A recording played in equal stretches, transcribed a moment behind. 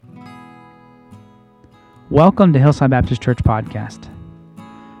Welcome to Hillside Baptist Church Podcast.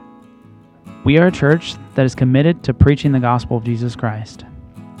 We are a church that is committed to preaching the gospel of Jesus Christ.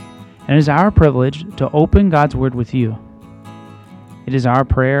 And it is our privilege to open God's Word with you. It is our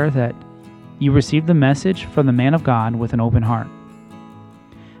prayer that you receive the message from the man of God with an open heart.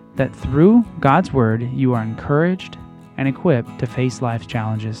 That through God's Word, you are encouraged and equipped to face life's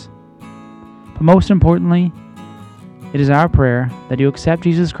challenges. But most importantly, it is our prayer that you accept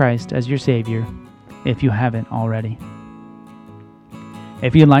Jesus Christ as your Savior if you haven't already.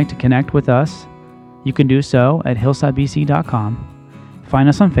 If you'd like to connect with us, you can do so at hillsidebc.com, find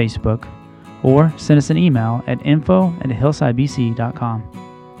us on Facebook, or send us an email at info@hillsidebc.com.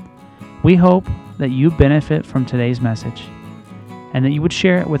 We hope that you benefit from today's message and that you would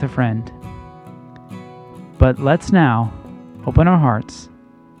share it with a friend. But let's now open our hearts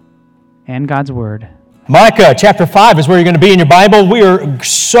and God's Word. Micah chapter 5 is where you're going to be in your Bible. We are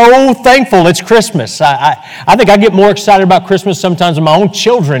so thankful it's Christmas. I think I get more excited about Christmas sometimes than my own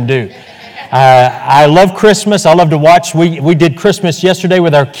children do. I love Christmas. I love to watch. We did Christmas yesterday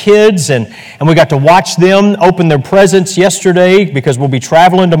with our kids, and we got to watch them open their presents yesterday because we'll be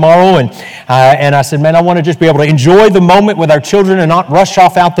traveling tomorrow. And I said, man, I want to just be able to enjoy the moment with our children and not rush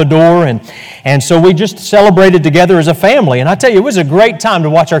off out the door. And so we just celebrated together as a family. And I tell you, it was a great time to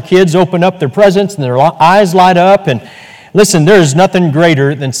watch our kids open up their presents and their eyes light up. And listen, there's nothing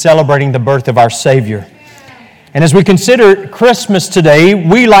greater than celebrating the birth of our Savior. And as we consider Christmas today,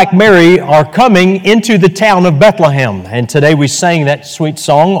 we, like Mary, are coming into the town of Bethlehem. And today we sang that sweet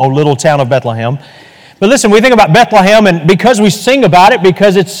song, O Little Town of Bethlehem. But listen, we think about Bethlehem, and because we sing about it,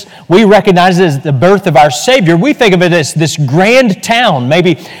 because we recognize it as the birth of our Savior, we think of it as this grand town,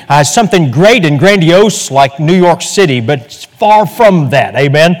 maybe something great and grandiose like New York City, but it's far from that,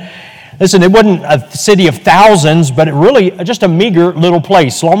 amen? Listen, it wasn't a city of thousands, but it really just a meager little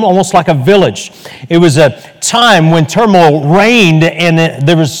place, almost like a village. It was a time when turmoil reigned and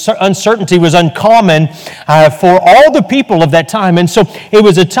there was uncertainty was uncommon for all the people of that time. And so it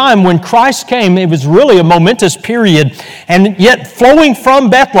was a time when Christ came. It was really a momentous period. And yet flowing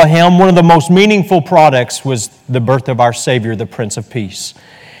from Bethlehem, one of the most meaningful products was the birth of our Savior, the Prince of Peace.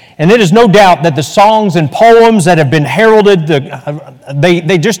 And it is no doubt that the songs and poems that have been heralded,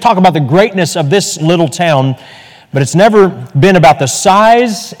 they just talk about the greatness of this little town, but it's never been about the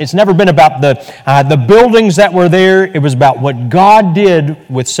size. It's never been about the buildings that were there. It was about what God did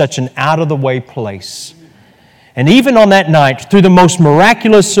with such an out-of-the-way place. And even on that night, through the most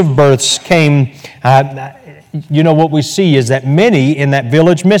miraculous of births came, what we see is that many in that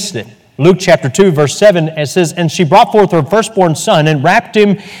village missed it. Luke chapter 2, verse 7, it says, "And she brought forth her firstborn son and wrapped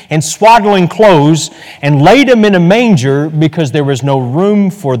him in swaddling clothes and laid him in a manger because there was no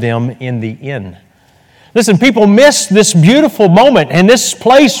room for them in the inn." Listen, people miss this beautiful moment and this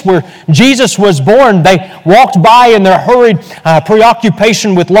place where Jesus was born. They walked by in their hurried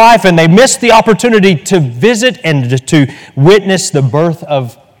preoccupation with life, and they missed the opportunity to visit and to witness the birth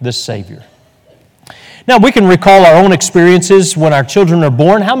of the Savior. Now, we can recall our own experiences when our children are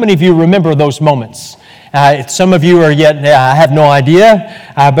born. How many of you remember those moments? Some of you are yet, I have no idea,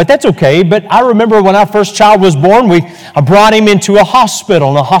 but that's okay. But I remember when our first child was born, I brought him into a hospital,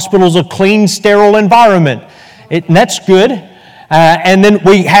 and a hospital is a clean, sterile environment. And that's good. And then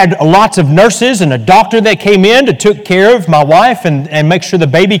we had lots of nurses and a doctor that came in to take care of my wife and make sure the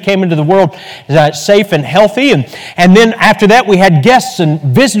baby came into the world safe and healthy. And then after that, we had guests and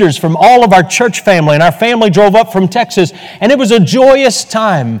visitors from all of our church family. And our family drove up from Texas. And it was a joyous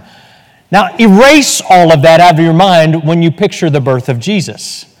time. Now, erase all of that out of your mind when you picture the birth of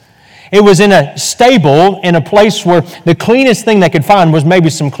Jesus. It was in a stable, in a place where the cleanest thing they could find was maybe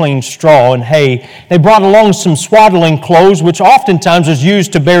some clean straw and hay. They brought along some swaddling clothes, which oftentimes was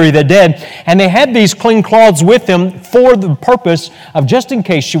used to bury the dead. And they had these clean cloths with them for the purpose of just in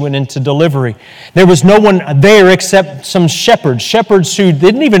case you went into delivery. There was no one there except some shepherds who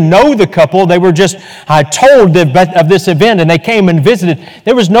didn't even know the couple. They were just told of this event, and they came and visited.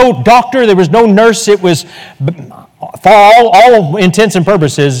 There was no doctor. There was no nurse. It was... For all intents and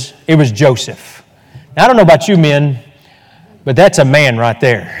purposes, it was Joseph. Now, I don't know about you men, but that's a man right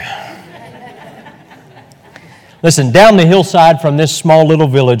there. Listen, down the hillside from this small little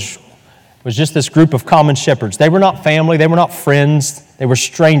village was just this group of common shepherds. They were not family. They were not friends. They were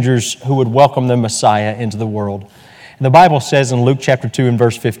strangers who would welcome the Messiah into the world. And the Bible says in Luke chapter 2 and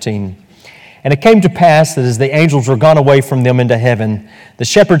verse 15, "And it came to pass that as the angels were gone away from them into heaven, the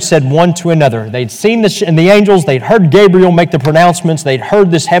shepherds said one to another," they'd seen the angels, they'd heard Gabriel make the pronouncements, they'd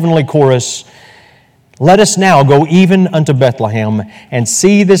heard this heavenly chorus, "Let us now go even unto Bethlehem and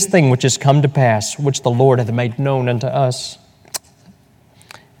see this thing which is come to pass, which the Lord hath made known unto us."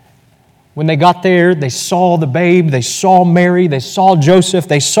 When they got there, they saw the babe, they saw Mary, they saw Joseph,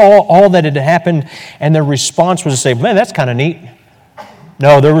 they saw all that had happened, and their response was to say, man, that's kind of neat.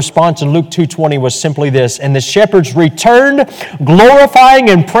 No, their response in Luke 2:20 was simply this, and the shepherds returned,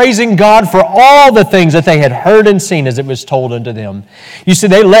 glorifying and praising God for all the things that they had heard and seen as it was told unto them. You see,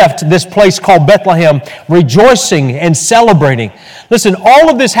 they left this place called Bethlehem rejoicing and celebrating. Listen, all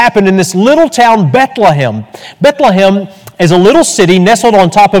of this happened in this little town, Bethlehem. Bethlehem is a little city nestled on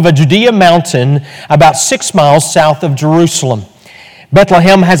top of a Judea mountain about 6 miles south of Jerusalem.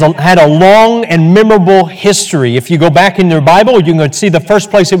 Bethlehem had a long and memorable history. If you go back in your Bible, you can see the first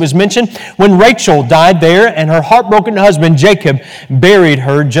place it was mentioned when Rachel died there and her heartbroken husband Jacob buried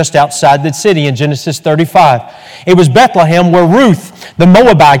her just outside the city in Genesis 35. It was Bethlehem where Ruth, the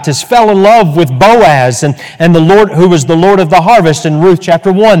Moabitess, fell in love with Boaz and the Lord, who was the Lord of the harvest in Ruth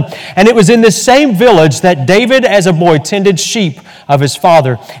chapter 1. And it was in this same village that David as a boy tended sheep of his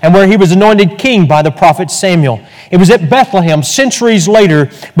father and where he was anointed king by the prophet Samuel. It was at Bethlehem, centuries later,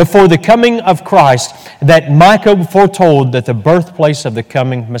 before the coming of Christ, that Micah foretold that the birthplace of the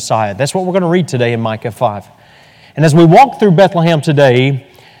coming Messiah. That's what we're going to read today in Micah 5. And as we walk through Bethlehem today,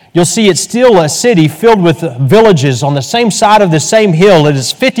 you'll see it's still a city filled with villages on the same side of the same hill. It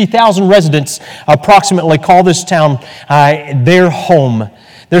is 50,000 residents approximately call this town their home.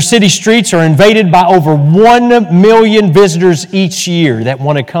 Their city streets are invaded by over 1 million visitors each year that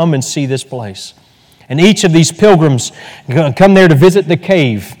want to come and see this place. And each of these pilgrims come there to visit the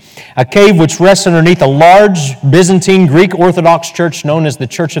cave, a cave which rests underneath a large Byzantine Greek Orthodox church known as the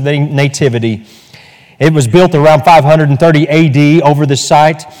Church of the Nativity. It was built around 530 A.D. over the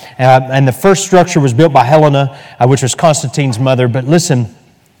site, and the first structure was built by Helena, which was Constantine's mother. But listen,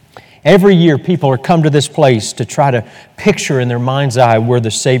 every year people are come to this place to try to picture in their mind's eye where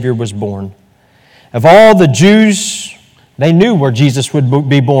the Savior was born. Of all the Jews, they knew where Jesus would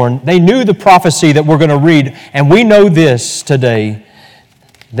be born. They knew the prophecy that we're going to read. And we know this today,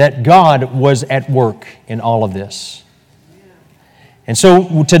 that God was at work in all of this. And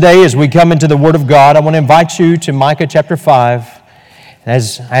so today, as we come into the Word of God, I want to invite you to Micah chapter 5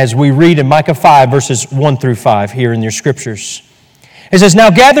 as we read in Micah 5, verses 1 through 5 here in your Scriptures. It says, "Now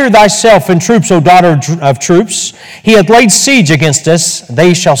gather thyself in troops, O daughter of troops. He hath laid siege against us.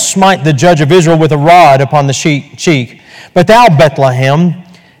 They shall smite the judge of Israel with a rod upon the cheek. But thou, Bethlehem,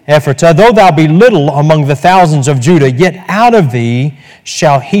 Ephratah, though thou be little among the thousands of Judah, yet out of thee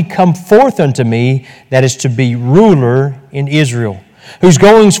shall he come forth unto me that is to be ruler in Israel, whose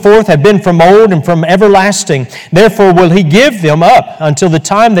goings forth have been from old and from everlasting. Therefore will he give them up until the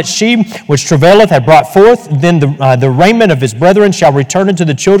time that she which travaileth hath brought forth. Then the raiment of his brethren shall return unto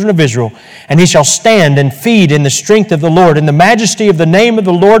the children of Israel, and he shall stand and feed in the strength of the Lord, in the majesty of the name of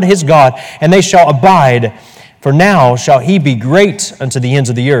the Lord his God, and they shall abide. For now shall he be great unto the ends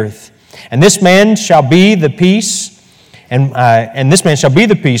of the earth. And this man shall be the peace, and this man shall be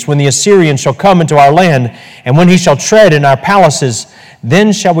the peace when the Assyrian shall come into our land, and when he shall tread in our palaces,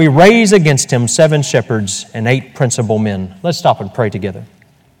 then shall we raise against him 7 shepherds and 8 principal men." Let's stop and pray together.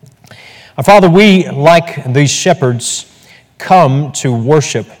 Our Father, we, like these shepherds, come to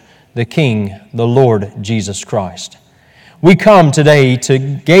worship the King, the Lord Jesus Christ. We come today to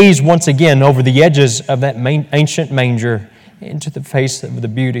gaze once again over the edges of that ancient manger into the face of the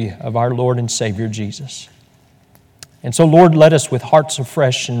beauty of our Lord and Savior Jesus. And so, Lord, let us with hearts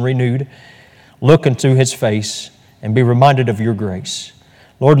afresh and renewed look into His face and be reminded of your grace.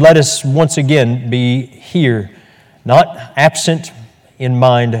 Lord, let us once again be here, not absent in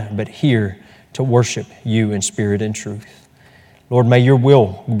mind, but here to worship you in spirit and truth. Lord, may your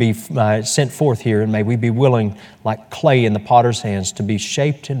will be sent forth here, and may we be willing, like clay in the potter's hands, to be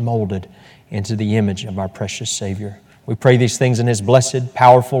shaped and molded into the image of our precious Savior. We pray these things in His blessed,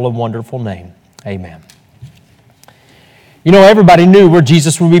 powerful, and wonderful name. Amen. You know, everybody knew where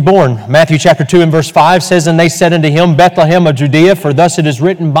Jesus would be born. Matthew chapter 2 and verse 5 says, "And they said unto him, Bethlehem of Judea, for thus it is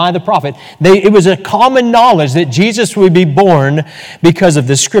written by the prophet." It was a common knowledge that Jesus would be born because of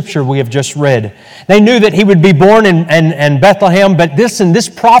the scripture we have just read. They knew that he would be born in Bethlehem, but this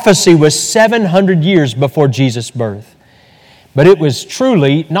prophecy was 700 years before Jesus' birth. But it was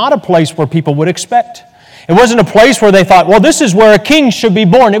truly not a place where people would expect. It wasn't a place where they thought, well, this is where a king should be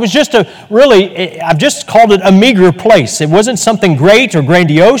born. It was just I've just called it a meager place. It wasn't something great or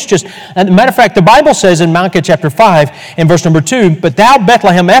grandiose. As a matter of fact, the Bible says in Micah chapter 5 and verse number 2, "But thou,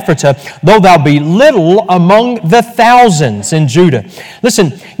 Bethlehem Ephratah, though thou be little among the thousands in Judah."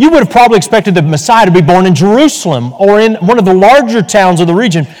 Listen, you would have probably expected the Messiah to be born in Jerusalem or in one of the larger towns of the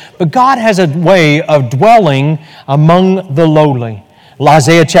region. But God has a way of dwelling among the lowly. Well,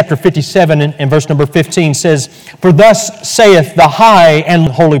 Isaiah chapter 57 and verse number 15 says, "For thus saith the high and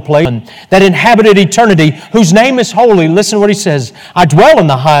holy place, that inhabited eternity, whose name is holy." Listen to what he says. "I dwell in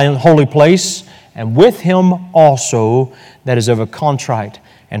the high and holy place, and with him also that is of a contrite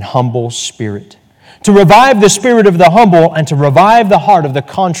and humble spirit, to revive the spirit of the humble and to revive the heart of the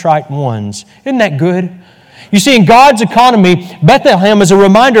contrite ones." Isn't that good? You see, in God's economy, Bethlehem is a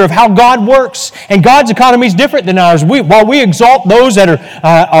reminder of how God works. And God's economy is different than ours. While we exalt those that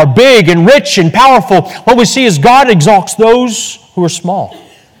are big and rich and powerful, what we see is God exalts those who are small.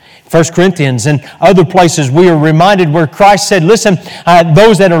 1 Corinthians and other places, we are reminded where Christ said, listen,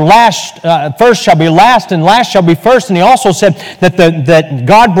 those that are first shall be last, and last shall be first. And He also said that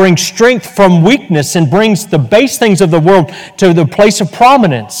God brings strength from weakness and brings the base things of the world to the place of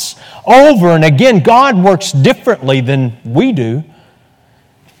prominence. Over and again, God works differently than we do.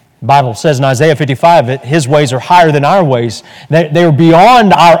 The Bible says in Isaiah 55 that His ways are higher than our ways. They're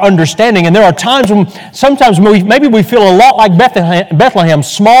beyond our understanding. And there are times when sometimes maybe we feel a lot like Bethlehem,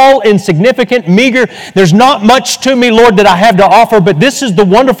 small, insignificant, meager. There's not much to me, Lord, that I have to offer. But this is the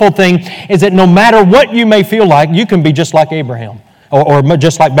wonderful thing, is that no matter what you may feel like, you can be just like Abraham or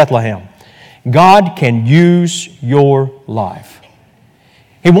just like Bethlehem. God can use your life.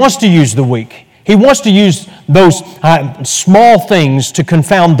 He wants to use the weak. He wants to use those small things to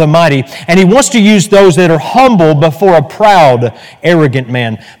confound the mighty. And He wants to use those that are humble before a proud, arrogant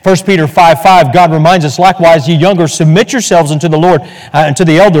man. 1 Peter 5:5, God reminds us, "Likewise, ye younger, submit yourselves unto the Lord, and to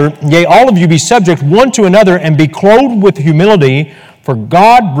the elder. Yea, all of you be subject one to another, and be clothed with humility. For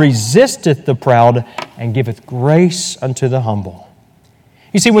God resisteth the proud, and giveth grace unto the humble."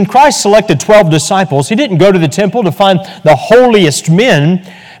 You see, when Christ selected 12 disciples, He didn't go to the temple to find the holiest men,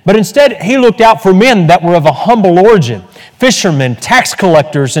 but instead He looked out for men that were of a humble origin, fishermen, tax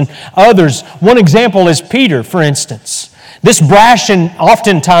collectors, and others. One example is Peter, for instance. This brash and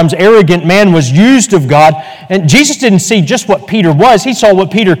oftentimes arrogant man was used of God, and Jesus didn't see just what Peter was. He saw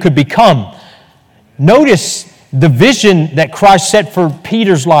what Peter could become. Notice the vision that Christ set for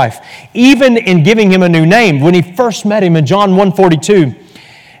Peter's life, even in giving him a new name. When He first met him in John 1:42,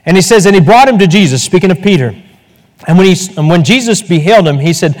 and He says, "And He brought him to Jesus," speaking of Peter. And when Jesus beheld him,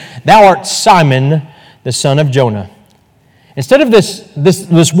 He said, "Thou art Simon, the son of Jonah." Instead of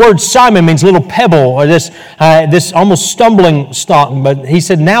this word Simon means little pebble, or this almost stumbling stock, but He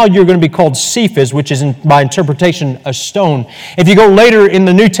said, now you're going to be called Cephas, which is by interpretation a stone. If you go later in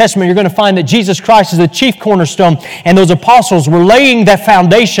the New Testament, you're going to find that Jesus Christ is the chief cornerstone, and those apostles were laying that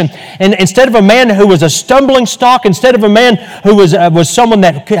foundation. And instead of a man who was a stumbling stock, instead of a man who was someone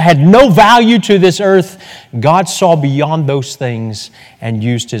that had no value to this earth, God saw beyond those things and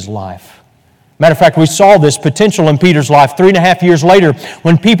used his life. Matter of fact, we saw this potential in Peter's life 3.5 years later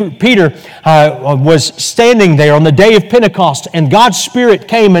when Peter was standing there on the day of Pentecost, and God's Spirit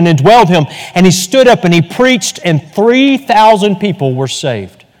came and indwelled him, and he stood up and he preached, and 3,000 people were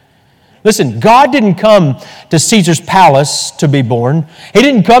saved. Listen, God didn't come to Caesar's palace to be born. He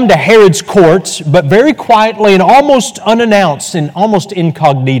didn't come to Herod's court, but very quietly and almost unannounced and almost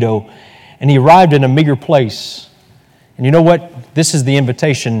incognito. And he arrived in a meager place. And you know what? This is the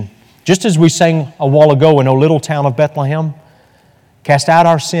invitation. Just as we sang a while ago in O little town of Bethlehem, cast out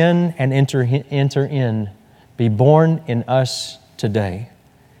our sin and enter in. Be born in us today.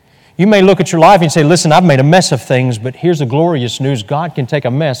 You may look at your life and say, listen, I've made a mess of things, but here's the glorious news. God can take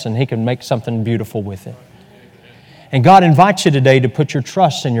a mess and He can make something beautiful with it. And God invites you today to put your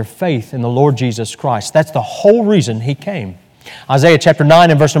trust and your faith in the Lord Jesus Christ. That's the whole reason He came. Isaiah chapter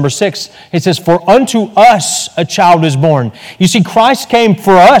 9 and verse number 6, it says, "For unto us a child is born." You see, Christ came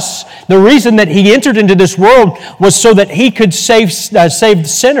for us. The reason that He entered into this world was so that He could save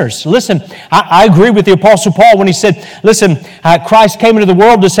sinners. Listen, I agree with the Apostle Paul when he said, listen, Christ came into the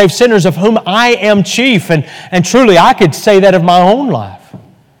world to save sinners, of whom I am chief. And truly, I could say that of my own life.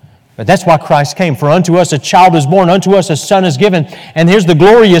 But that's why Christ came. For unto us a child is born, unto us a son is given. And here's the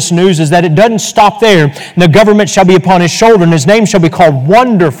glorious news, is that it doesn't stop there. And the government shall be upon His shoulder, and His name shall be called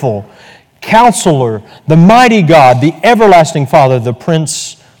Wonderful, Counselor, the Mighty God, the Everlasting Father, the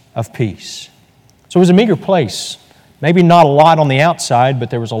Prince of Peace. So it was a meager place. Maybe not a lot on the outside, but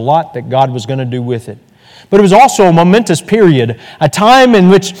there was a lot that God was going to do with it. But it was also a momentous period, a time in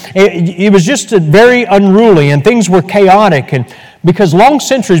which it was just very unruly and things were chaotic. And because long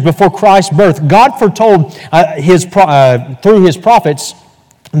centuries before Christ's birth, God foretold through His prophets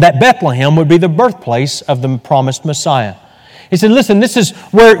that Bethlehem would be the birthplace of the promised Messiah. He said, listen, this is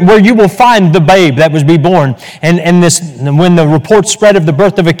where you will find the babe that was be born. And when the report spread of the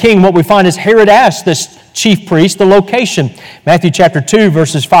birth of a king, what we find is Herod asked this chief priest the location. Matthew chapter 2,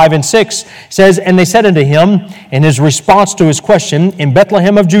 verses 5 and 6 says, and they said unto him, in his response to his question, in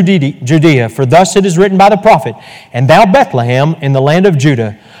Bethlehem of Judea, for thus it is written by the prophet, and thou Bethlehem in the land of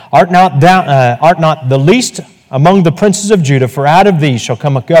Judah, art not the least among the princes of Judah, for out of thee shall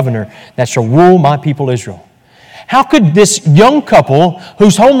come a governor that shall rule my people Israel. How could this young couple,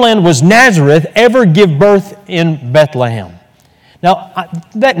 whose homeland was Nazareth, ever give birth in Bethlehem? Now,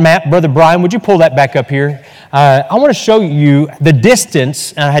 that map, Brother Brian, would you pull that back up here? I want to show you the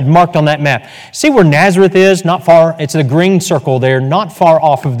distance I had marked on that map. See where Nazareth is? Not far. It's a green circle there, not far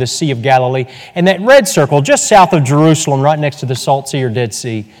off of the Sea of Galilee. And that red circle, just south of Jerusalem, right next to the Salt Sea or Dead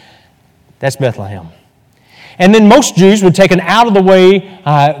Sea, that's Bethlehem. And then most Jews would take an out-of-the-way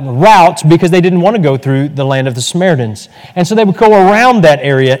route because they didn't want to go through the land of the Samaritans. And so they would go around that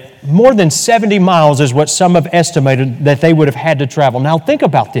area. More than 70 miles is what some have estimated that they would have had to travel. Now think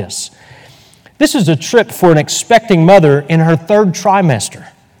about this. This is a trip for an expecting mother in her third trimester.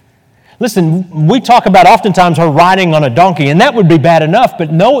 Listen, we talk about oftentimes her riding on a donkey, and that would be bad enough,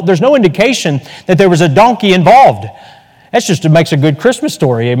 but no, there's no indication that there was a donkey involved. That's just makes a good Christmas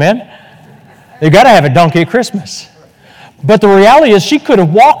story, amen? They've got to have a donkey at Christmas. But the reality is she could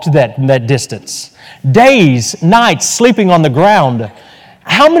have walked that distance. Days, nights, sleeping on the ground.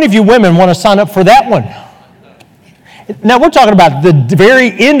 How many of you women want to sign up for that one? Now, we're talking about the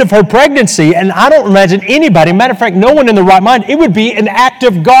very end of her pregnancy, and I don't imagine anybody, matter of fact, no one in the right mind, it would be an act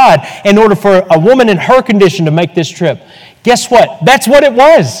of God in order for a woman in her condition to make this trip. Guess what? That's what it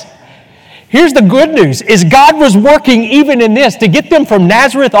was. Here's the good news, is God was working even in this to get them from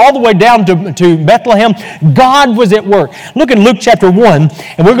Nazareth all the way down to Bethlehem. God was at work. Look in Luke chapter 1,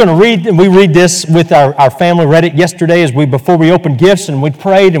 and we're going to read, and we read this with our family, read it yesterday before we opened gifts, and we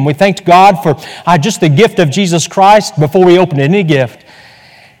prayed, and we thanked God for just the gift of Jesus Christ before we opened any gift.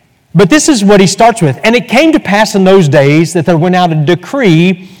 But this is what he starts with. And it came to pass in those days that there went out a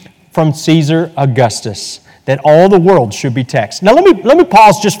decree from Caesar Augustus that all the world should be taxed. Now let me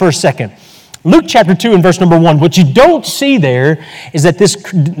pause just for a second. Luke chapter 2 and verse number 1, what you don't see there is that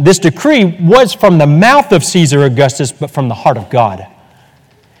this decree was from the mouth of Caesar Augustus, but from the heart of God.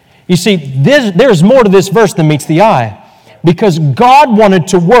 You see, there's more to this verse than meets the eye, because God wanted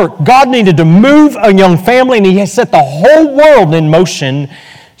to work. God needed to move a young family, and He has set the whole world in motion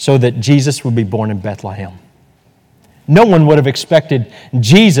so that Jesus would be born in Bethlehem. No one would have expected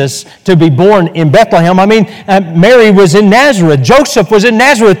Jesus to be born in Bethlehem. I mean, Mary was in Nazareth. Joseph was in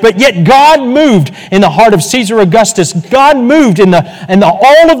Nazareth. But yet God moved in the heart of Caesar Augustus. God moved in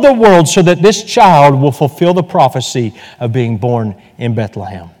all of the world so that this child will fulfill the prophecy of being born in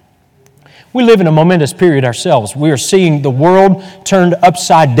Bethlehem. We live in a momentous period ourselves. We are seeing the world turned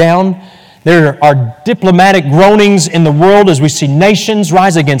upside down. There are diplomatic groanings in the world as we see nations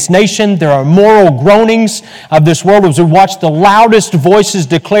rise against nation. There are moral groanings of this world as we watch the loudest voices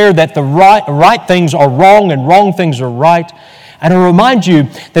declare that the right things are wrong and wrong things are right. And I remind you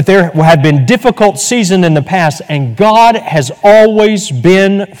that there have been difficult seasons in the past, and God has always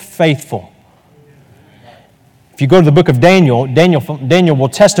been faithful. If you go to the book of Daniel will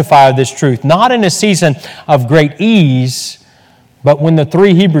testify of this truth, not in a season of great ease, but when the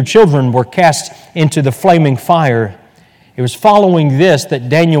 3 Hebrew children were cast into the flaming fire, it was following this that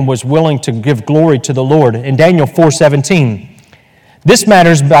Daniel was willing to give glory to the Lord. In Daniel 4:17, this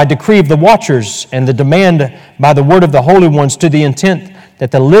matters by decree of the watchers and the demand by the word of the holy ones, to the intent that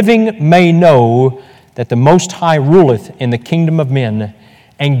the living may know that the Most High ruleth in the kingdom of men,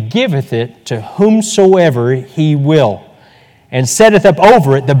 and giveth it to whomsoever He will, and setteth up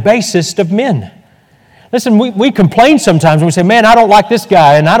over it the basest of men. Listen, we complain sometimes when we say, man, I don't like this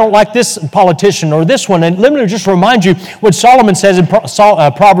guy, and I don't like this politician or this one. And let me just remind you what Solomon says in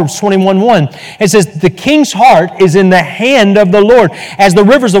Proverbs 21:1. It says, the king's heart is in the hand of the Lord. As the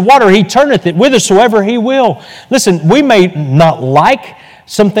rivers of water, He turneth it whithersoever He will. Listen, we may not like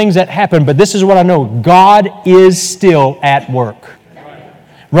some things that happen, but this is what I know. God is still at work.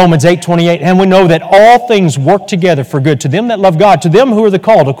 Romans 8:28, and we know that all things work together for good to them that love God, to them who are the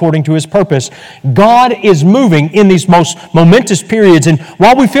called according to His purpose. God is moving in these most momentous periods, and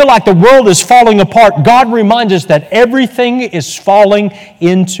while we feel like the world is falling apart, God reminds us that everything is falling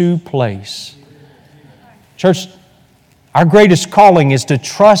into place. Church, our greatest calling is to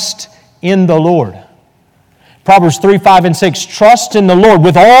trust in the Lord. Proverbs 3:5-6, trust in the Lord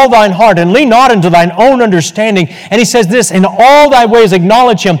with all thine heart, and lean not unto thine own understanding. And he says this, in all thy ways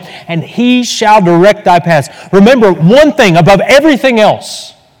acknowledge Him, and He shall direct thy paths. Remember one thing above everything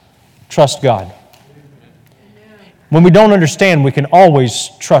else, trust God. When we don't understand, we can always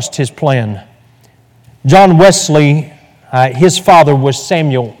trust His plan. John Wesley, his father was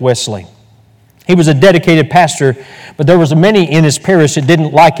Samuel Wesley. He was a dedicated pastor, but there was many in his parish that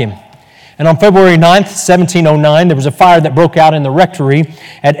didn't like him. And on February 9th, 1709, there was a fire that broke out in the rectory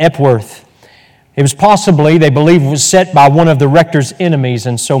at Epworth. It was possibly, they believe, was set by one of the rector's enemies.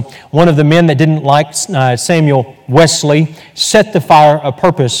 And so one of the men that didn't like Samuel Wesley set the fire of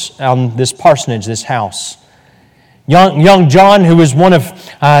purpose on this parsonage, this house. Young John, who was one of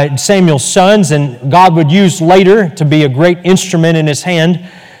Samuel's sons, and God would use later to be a great instrument in his hand,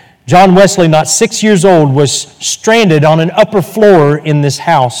 John Wesley, not 6 years old, was stranded on an upper floor in this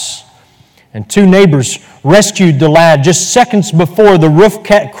house. And two neighbors rescued the lad just seconds before the roof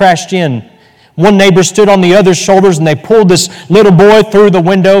crashed in. One neighbor stood on the other's shoulders, and they pulled this little boy through the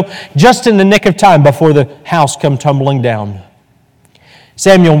window just in the nick of time before the house come tumbling down.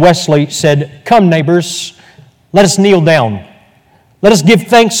 Samuel Wesley said, "Come, neighbors, let us kneel down. Let us give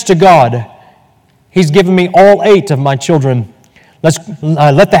thanks to God. He's given me all 8 of my children. Let's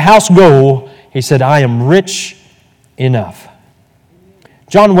let the house go." He said, "I am rich enough."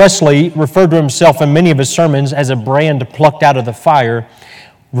 John Wesley referred to himself in many of his sermons as a brand plucked out of the fire,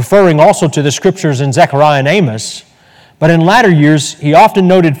 referring also to the scriptures in Zechariah and Amos. But in latter years, he often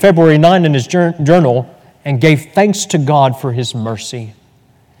noted February 9 in his journal and gave thanks to God for His mercy.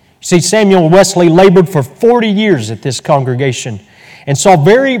 You see, Samuel Wesley labored for 40 years at this congregation and saw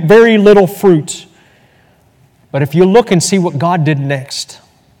very, very little fruit. But if you look and see what God did next,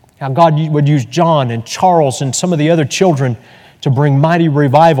 how God would use John and Charles and some of the other children to bring mighty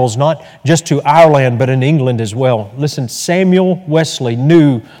revivals, not just to Ireland, but in England as well. Listen, Samuel Wesley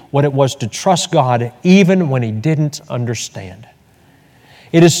knew what it was to trust God even when he didn't understand.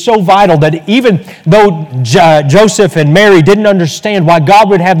 It is so vital that even though Joseph and Mary didn't understand why God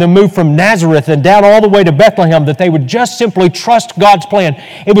would have them move from Nazareth and down all the way to Bethlehem, that they would just simply trust God's plan.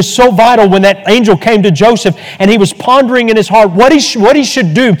 It was so vital when that angel came to Joseph and he was pondering in his heart what he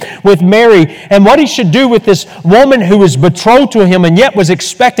should do with Mary and what he should do with this woman who was betrothed to him and yet was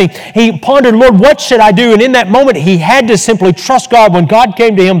expecting. He pondered, "Lord, what should I do?" And in that moment, he had to simply trust God when God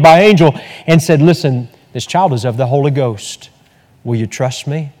came to him by angel and said, "Listen, this child is of the Holy Ghost. Will you trust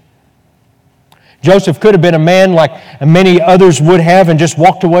me?" Joseph could have been a man like many others would have and just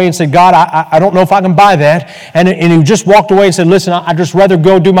walked away and said, "God, I don't know if I can buy that." And he just walked away and said, "Listen, I'd just rather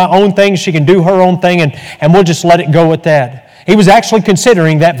go do my own thing. She can do her own thing, and we'll just let it go at that." He was actually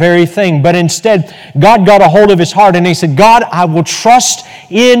considering that very thing. But instead, God got a hold of his heart and he said, "God, I will trust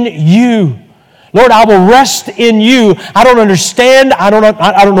in you. Lord, I will rest in you. I don't understand. I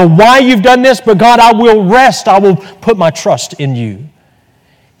don't know why you've done this, but God, I will rest. I will put my trust in you."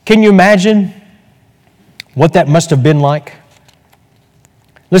 Can you imagine what that must have been like?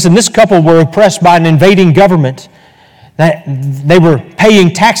 Listen, this couple were oppressed by an invading government. They were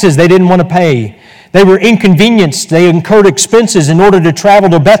paying taxes they didn't want to pay. They were inconvenienced. They incurred expenses in order to travel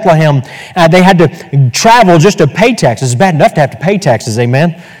to Bethlehem. They had to travel just to pay taxes. It's bad enough to have to pay taxes,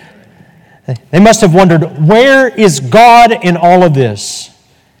 amen? They must have wondered, where is God in all of this?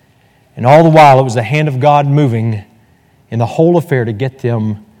 And all the while, it was the hand of God moving in the whole affair to get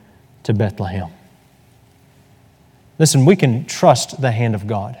them to Bethlehem. Listen, we can trust the hand of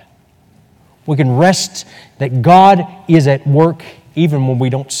God. We can rest that God is at work even when we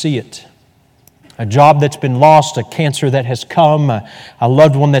don't see it. A job that's been lost, a cancer that has come, a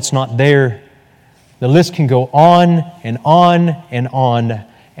loved one that's not there. The list can go on and on and on.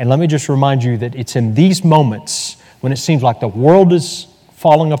 And let me just remind you that it's in these moments when it seems like the world is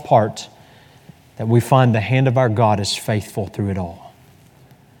falling apart that we find the hand of our God is faithful through it all.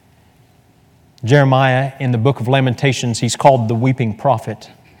 Jeremiah, in the book of Lamentations, he's called the weeping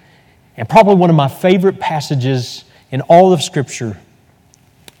prophet. And probably one of my favorite passages in all of Scripture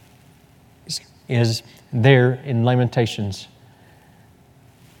is there in Lamentations.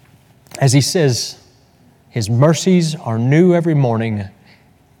 As he says, His mercies are new every morning,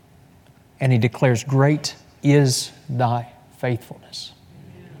 and he declares, "Great is thy faithfulness."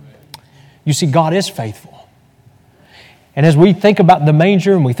 You see, God is faithful. And as we think about the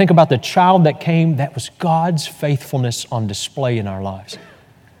manger and we think about the child that came, that was God's faithfulness on display in our lives.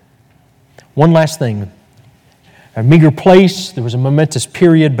 One last thing. A meager place, there was a momentous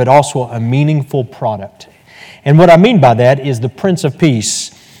period, but also a meaningful product. And what I mean by that is the Prince of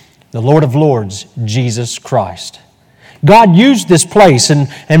Peace, the Lord of Lords, Jesus Christ. God used this place. In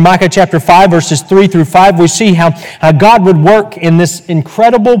Micah chapter 5, verses 3 through 5, we see how God would work in this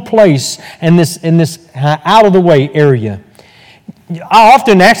incredible place, in this out-of-the-way area. I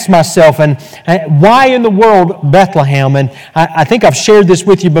often ask myself, why in the world Bethlehem? And I think I've shared this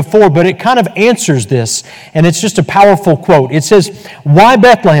with you before, but it kind of answers this, and it's just a powerful quote. It says, why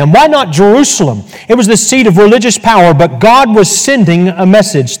Bethlehem? Why not Jerusalem? It was the seat of religious power, but God was sending a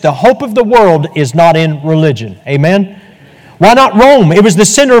message. The hope of the world is not in religion. Amen? Why not Rome? It was the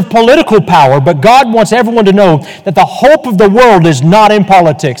center of political power, but God wants everyone to know that the hope of the world is not in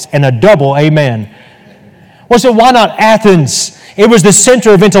politics, and a double amen. Well, so why not Athens? It was the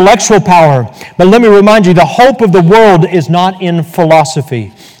center of intellectual power. But let me remind you, the hope of the world is not in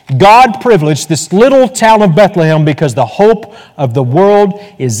philosophy. God privileged this little town of Bethlehem because the hope of the world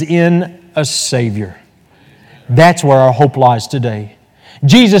is in a Savior. That's where our hope lies today.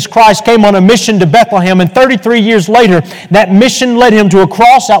 Jesus Christ came on a mission to Bethlehem, and 33 years later, that mission led Him to a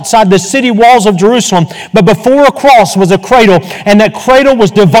cross outside the city walls of Jerusalem. But before a cross was a cradle, and that cradle was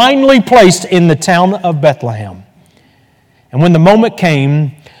divinely placed in the town of Bethlehem. And when the moment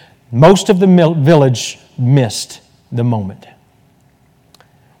came, most of the village missed the moment.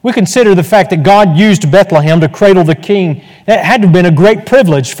 We consider the fact that God used Bethlehem to cradle the king. That had to have been a great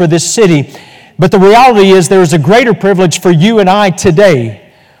privilege for this city. But the reality is there is a greater privilege for you and I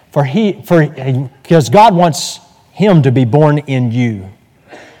today, because God wants Him to be born in you.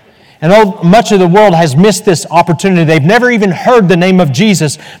 And though much of the world has missed this opportunity, they've never even heard the name of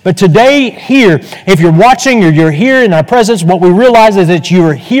Jesus. But today, here, if you're watching or you're here in our presence, what we realize is that you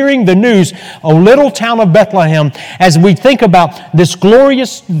are hearing the news, O little town of Bethlehem, as we think about this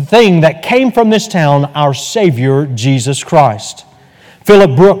glorious thing that came from this town, our Savior, Jesus Christ.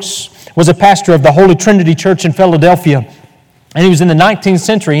 Philip Brooks was a pastor of the Holy Trinity Church in Philadelphia, and he was in the 19th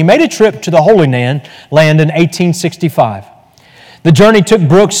century. He made a trip to the Holy Land in 1865. The journey took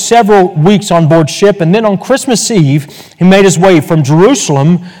Brooks several weeks on board ship, and then on Christmas Eve, he made his way from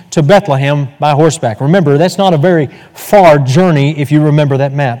Jerusalem to Bethlehem by horseback. Remember, that's not a very far journey if you remember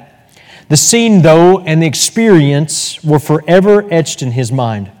that map. The scene, though, and the experience were forever etched in his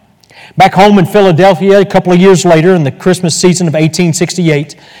mind. Back home in Philadelphia, a couple of years later, in the Christmas season of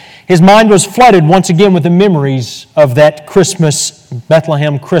 1868, his mind was flooded once again with the memories of that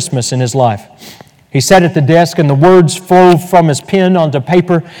Bethlehem Christmas in his life. He sat at the desk and the words flowed from his pen onto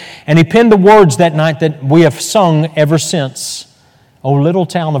paper, and he penned the words that night that we have sung ever since, O little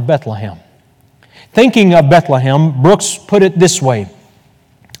town of Bethlehem. Thinking of Bethlehem, Brooks put it this way: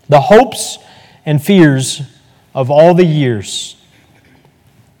 the hopes and fears of all the years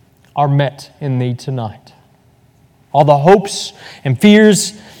are met in thee tonight. All the hopes and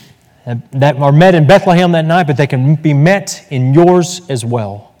fears that are met in Bethlehem that night, but they can be met in yours as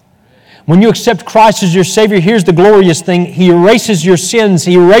well. When you accept Christ as your Savior, here's the glorious thing. He erases your sins.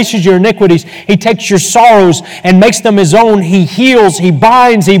 He erases your iniquities. He takes your sorrows and makes them His own. He heals. He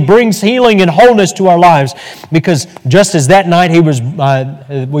binds. He brings healing and wholeness to our lives. Because just as that night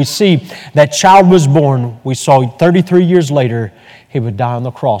we see that child was born, we saw 33 years later, He would die on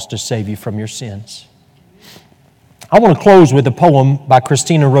the cross to save you from your sins. I want to close with a poem by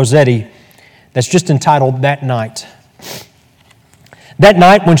Christina Rossetti that's just entitled, That Night. That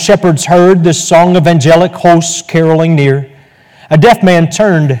night when shepherds heard the song of angelic hosts caroling near, a deaf man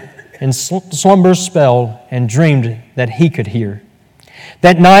turned in slumber's spell and dreamed that he could hear.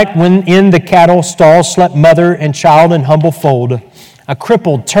 That night when in the cattle stall slept mother and child in humble fold, a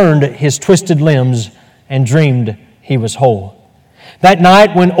crippled turned his twisted limbs and dreamed he was whole. That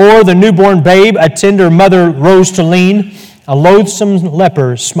night when o'er the newborn babe a tender mother rose to lean, a loathsome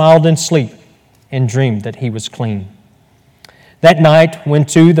leper smiled in sleep and dreamed that he was clean. That night when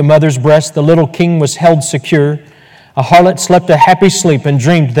to the mother's breast the little king was held secure, a harlot slept a happy sleep and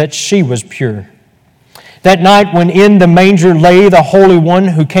dreamed that she was pure. That night when in the manger lay the Holy One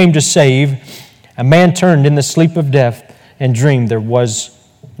who came to save, a man turned in the sleep of death and dreamed there was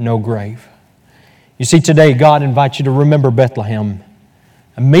no grave. You see, today God invites you to remember Bethlehem,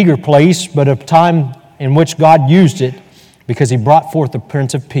 a meager place, but a time in which God used it because He brought forth the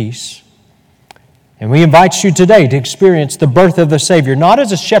Prince of Peace. And we invite you today to experience the birth of the Savior, not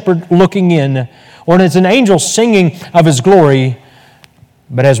as a shepherd looking in or as an angel singing of His glory,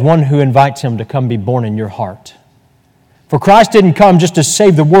 but as one who invites Him to come be born in your heart. For Christ didn't come just to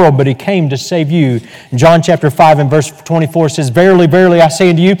save the world, but He came to save you. John chapter 5 and verse 24 says, Verily, verily, I say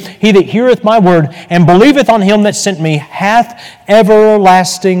unto you, he that heareth my word and believeth on Him that sent me hath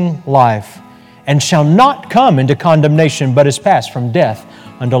everlasting life, and shall not come into condemnation, but is passed from death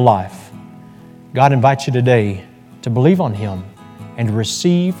unto life. God invites you today to believe on Him and to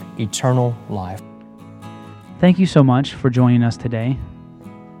receive eternal life. Thank you so much for joining us today.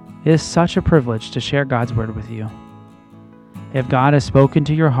 It is such a privilege to share God's Word with you. If God has spoken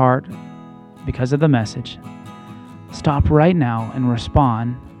to your heart because of the message, Stop right now and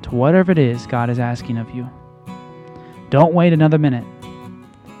respond to whatever it is God is asking of you. Don't wait another minute.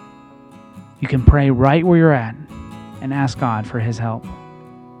 You can pray right where you're at and ask God for His help.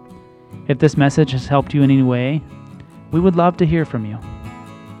 If this message has helped you in any way, we would love to hear from you.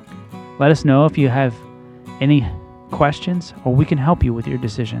 Let us know if you have any questions, or we can help you with your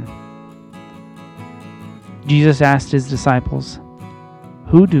decision. Jesus asked His disciples,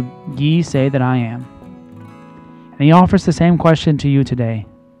 "Who do ye say that I am?" And He offers the same question to you today.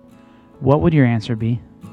 What would your answer be?